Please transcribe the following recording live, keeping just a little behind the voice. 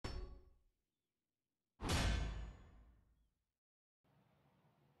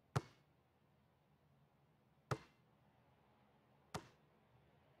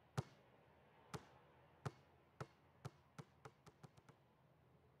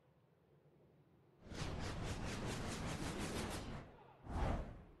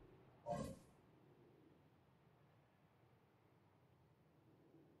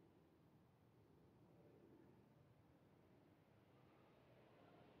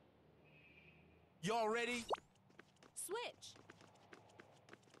Y'all ready? Switch.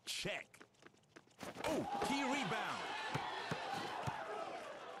 Check. Oh, key rebound.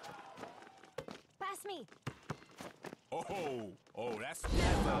 Pass me. Oh, that's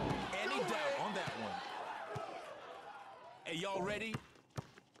never any doubt on that one. Hey, y'all ready?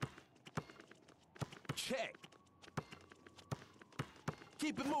 Check.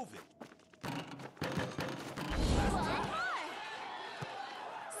 Keep it moving.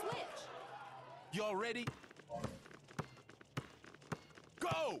 Switch. Y'all ready?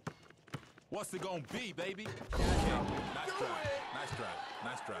 Go! What's it gonna be, baby? Okay, nice try, nice try,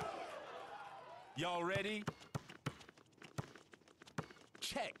 nice try. Y'all ready?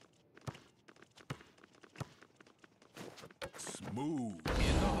 Check. Smooth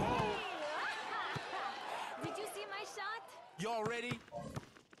in the hole. Did you see my shot? Y'all ready?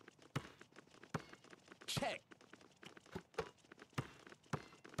 Check.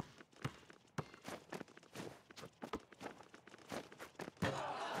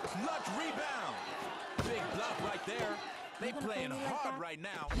 Clutch rebound. Big block right there. They playing hard right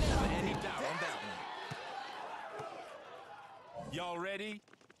now. Never any doubt on that one. Y'all ready?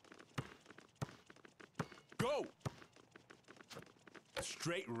 Go.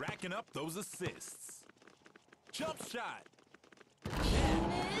 Straight racking up those assists. Jump shot. Yeah,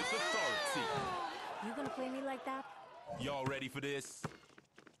 with authority. You gonna play me like that? Y'all ready for this?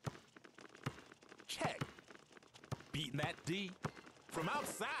 Check. Beating that D from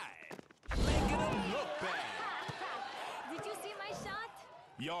outside. Making them look bad. Did you see my shot?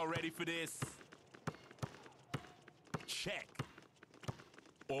 Y'all ready for this? Check.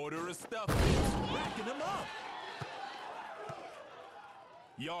 Order of stuff. Racking them up.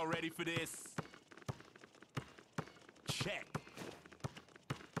 Y'all ready for this? Check.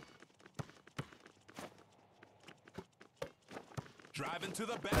 Driving to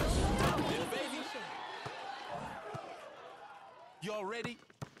the basket. Dumped it, baby. Y'all ready?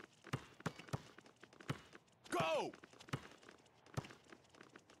 Go!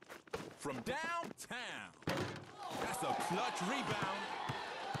 From downtown. That's a clutch rebound.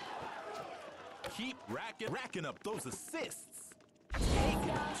 Keep racking up those assists. Take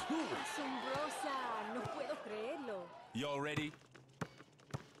it to it. Asombrosa. No puedo creerlo. Y'all ready?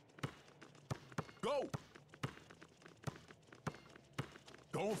 Go!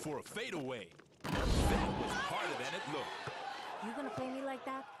 Going for a fadeaway. That was harder than it looked. You gonna play me like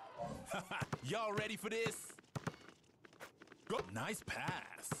that? Y'all ready for this? Go. Nice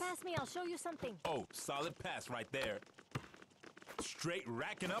pass. Pass me, I'll show you something. Oh, solid pass right there. Straight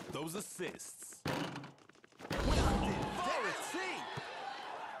racking up those assists. With authority.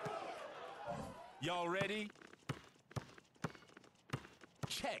 Y'all ready?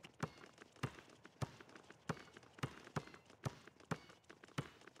 Check.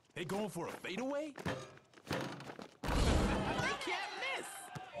 They going for a fadeaway? They can't miss.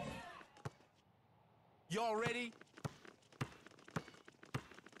 Y'all ready?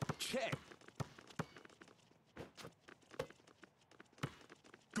 Check.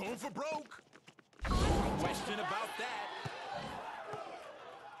 Going for broke? No question about that.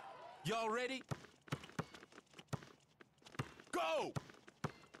 Y'all ready? Go!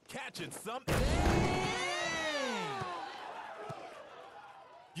 Catching something.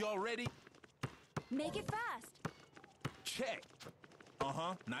 Y'all ready? Make it fast. Check.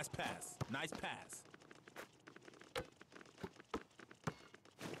 Uh-huh. Nice pass. Nice pass.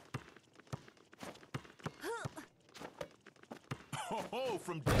 Oh,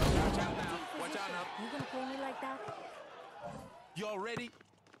 from down. Watch out now. Watch out now. You gonna play me like that? Y'all ready?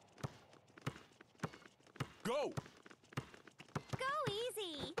 Go. Go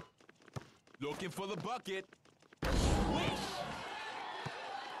easy. Looking for the bucket. Swish.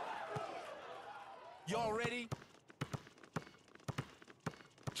 Y'all ready?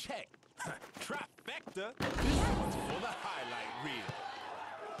 Check. Trifecta. This one's for the highlight reel.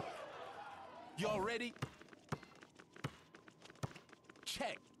 Y'all ready?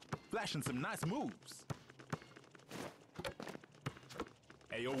 Check. Flashing some nice moves.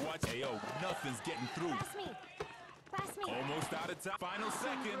 Ayo, watch. Ayo, nothing's getting through. Pass me. Pass me. Almost out of time. Final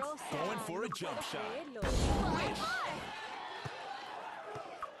seconds. Going for a jump shot. Wish.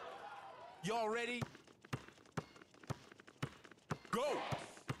 Y'all ready? Go!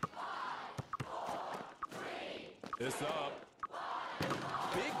 It's up.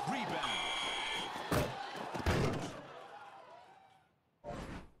 Big rebound.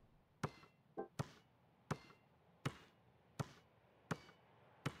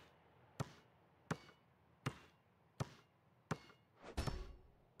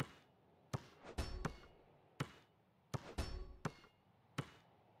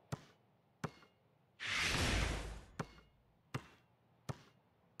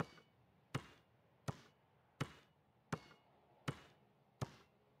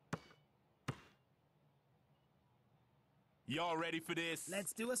 Y'all ready for this?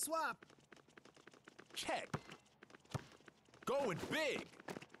 Let's do a swap. Check. Going big.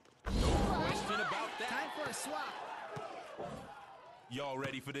 No question about that. Time for a swap. Y'all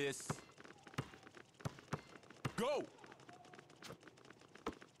ready for this? Go.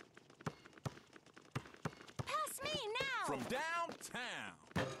 Pass me now. From downtown.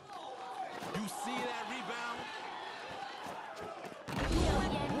 You see that rebound?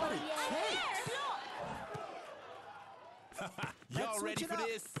 What it takes. Y'all Let's ready switch for it up.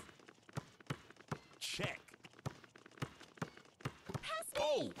 this? Check. Pass me.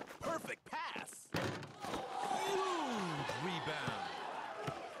 Oh, perfect pass. Huge rebound.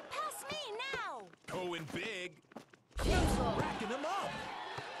 Pass me now. Going big. Keeps racking them up.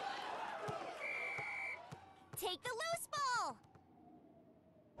 Take the loose ball.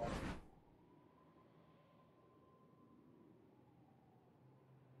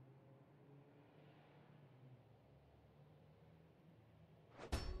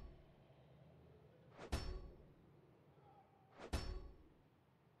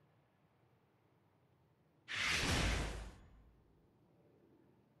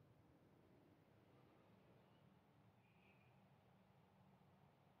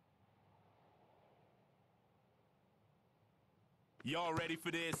 Y'all ready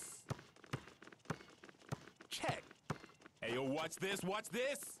for this? Check. Hey, yo, watch this, watch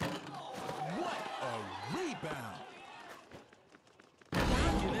this. What a rebound.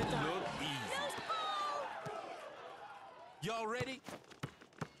 Making it look easy. Loose ball. Y'all ready?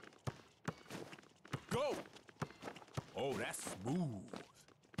 Go. Oh, that's smooth.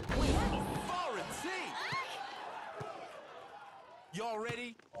 With authority. Y'all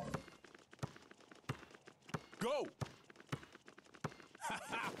ready? Go.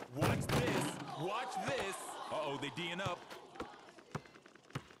 Watch this. Watch this. Uh-oh, they D'ing up.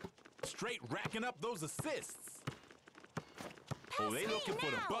 Straight racking up those assists. Oh, they me looking for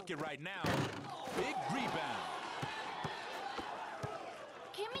the now. bucket right now. Big rebound.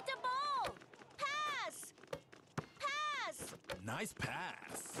 Give me the ball. Pass. Pass. Nice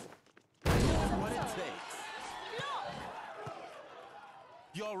pass. That's what it takes. Block.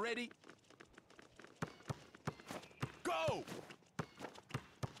 Y'all ready? Go!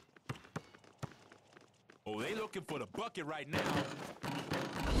 Oh, they looking for the bucket right now.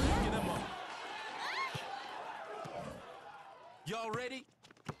 Racking them up. Y'all ready?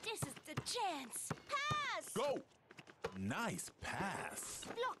 This is the chance. Pass. Go! Nice pass.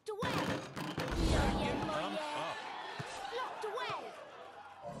 Blocked away. Racking them up. Blocked away.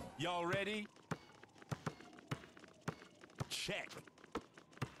 Y'all ready? Check.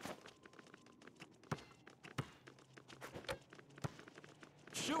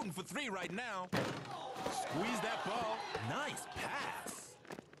 Shooting for three right now. Squeeze that ball. Nice pass.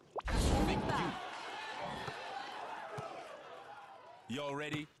 That's a big you. Y'all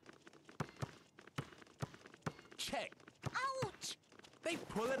ready? Check. Ouch. They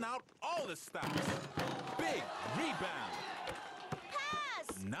pulling out all the stops. Big rebound.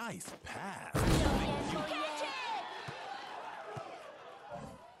 Pass. Nice pass. Catch it.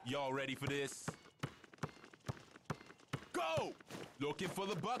 Y'all ready for this? Go! Looking for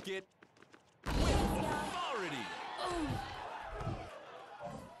the bucket. With authority.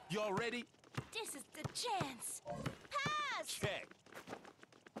 Y'all ready? This is the chance. Pass. Check.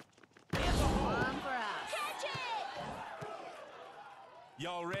 In the hole. One for us. Catch it.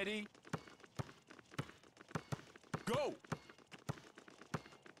 Y'all ready? Go!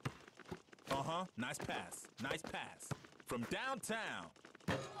 Uh-huh. Nice pass. Nice pass. From downtown.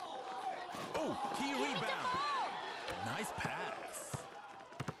 Oh, key rebound. Nice pass.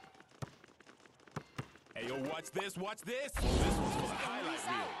 Hey, yo, watch this, watch this. Oh, this one's for the highlight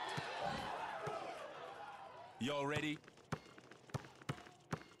reel. Y'all ready?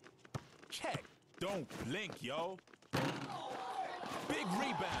 Check. Don't blink, yo. Big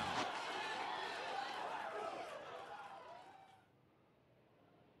rebound.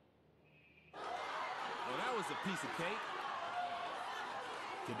 Well, that was a piece of cake.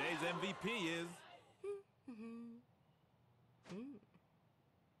 Today's MVP is...